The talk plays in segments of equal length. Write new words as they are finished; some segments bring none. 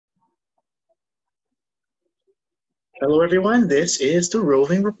Hello, everyone. This is the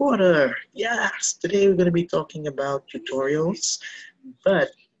Roving Reporter. Yes, today we're going to be talking about tutorials,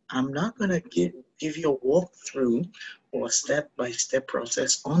 but I'm not going to give you a walkthrough or step-by-step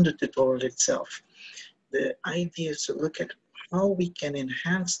process on the tutorial itself. The idea is to look at how we can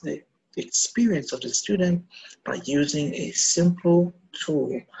enhance the experience of the student by using a simple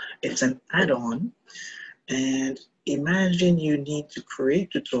tool. It's an add-on, and imagine you need to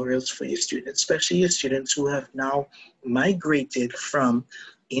create tutorials for your students, especially your students who have now migrated from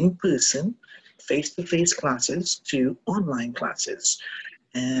in-person, face-to-face classes to online classes.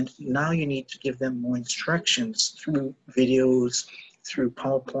 And now you need to give them more instructions through videos, through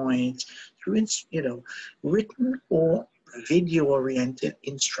PowerPoint, through, written or video-oriented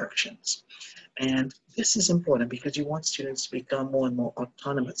instructions. And this is important because you want students to become more and more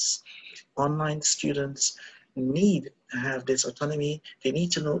autonomous. Online students need to have this autonomy. They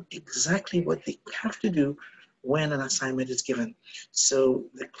need to know exactly what they have to do when an assignment is given. So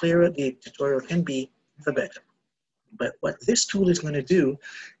the clearer the tutorial can be, the better. But what this tool is going to do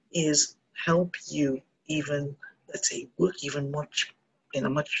is help you even, let's say, work even much in a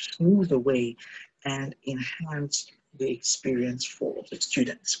much smoother way and enhance the experience for the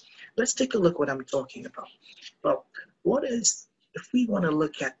students. Let's take a look what I'm talking about. Well, if we want to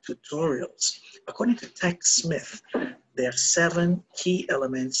look at tutorials, according to TechSmith, there are 7 key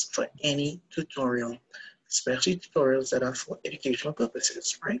elements for any tutorial, especially tutorials that are for educational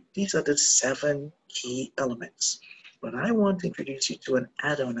purposes, right? These are the 7 key elements. But I want to introduce you to an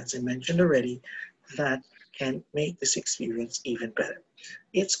add-on, as I mentioned already, that can make this experience even better.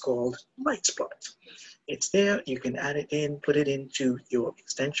 It's called Lightspot. It's there, you can add it in, put it into your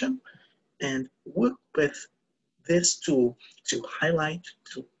extension, and work with this tool to highlight,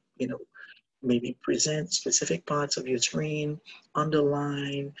 to maybe present specific parts of your screen,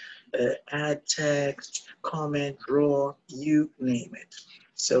 underline, add text, comment, draw, you name it.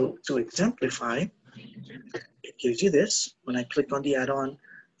 So to exemplify, it gives you this when I click on the add-on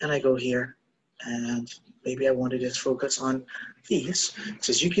and I go here, and maybe I want to just focus on these.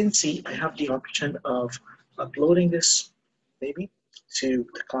 So as you can see, I have the option of uploading this maybe to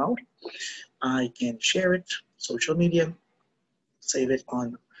the cloud. I can share it, social media, save it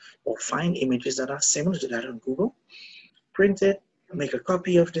on, or find images that are similar to that on Google, print it, make a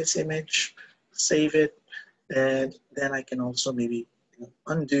copy of this image, save it, and then I can also maybe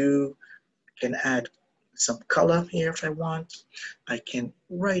undo, can add some color here if I want. I can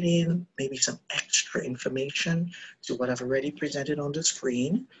write in maybe some extra information to what I've already presented on the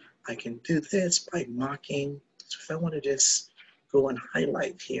screen. I can do this by marking. So if I want to just go and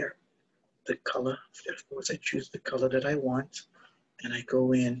highlight here the color, of course I choose the color that I want, and I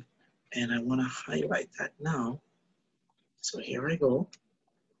go in and I want to highlight that now. So here I go,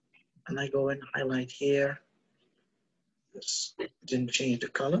 and I go and highlight here. This didn't change the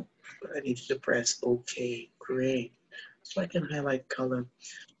color, but I need to press OK. Great. So I can highlight color.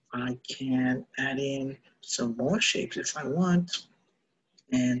 I can add in some more shapes if I want,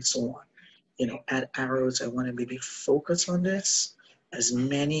 and so on. Add arrows. I want to maybe focus on this, as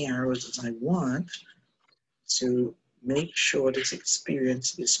many arrows as I want, to make sure this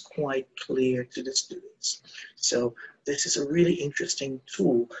experience is quite clear to the students. So this is a really interesting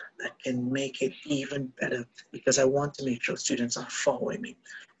tool that can make it even better, because I want to make sure students are following me.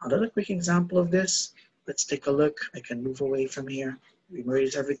 Another quick example of this, let's take a look. I can move away from here,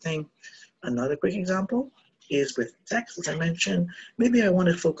 erase everything. Another quick example is with text, as I mentioned. Maybe I want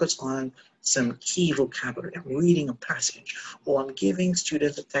to focus on some key vocabulary. I'm reading a passage, or I'm giving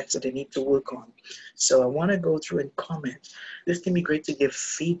students a text that they need to work on. So I want to go through and comment. This can be great to give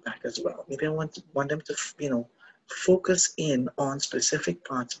feedback as well. Maybe I want them to, focus in on specific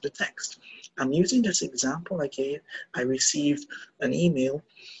parts of the text. I'm using this example I gave. I received an email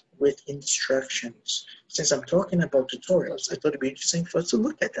with instructions. Since I'm talking about tutorials, I thought it'd be interesting for us to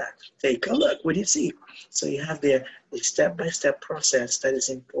look at that. Take a look. What do you see? So you have there a step-by-step process that is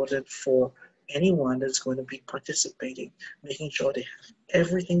important for anyone that's going to be participating, making sure they have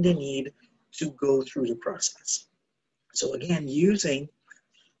everything they need to go through the process. So again, using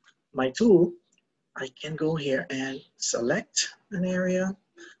my tool, I can go here and select an area.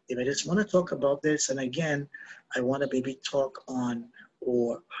 If I just want to talk about this, and again, I want to maybe talk on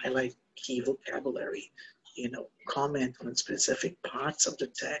or highlight key vocabulary, comment on specific parts of the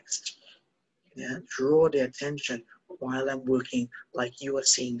text, draw their attention while I'm working, like you are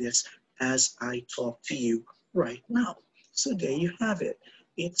seeing this as I talk to you right now. So there you have it.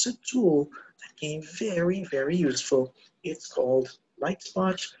 It's a tool that can be very, very useful. It's called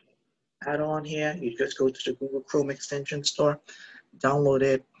Lightspot. Add on here, you just go to the Google Chrome extension store, download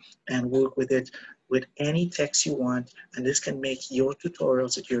it, and work with it with any text you want. And this can make your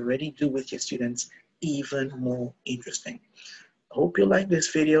tutorials that you already do with your students even more interesting. I hope you like this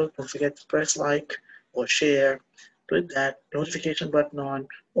video. Don't forget to press like or share. Put that notification button on,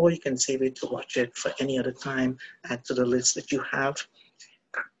 or you can save it to watch it for any other time. Add to the list that you have.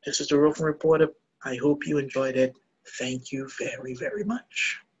 This is the Roving Reporter. I hope you enjoyed it. Thank you very, very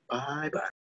much. Bye-bye.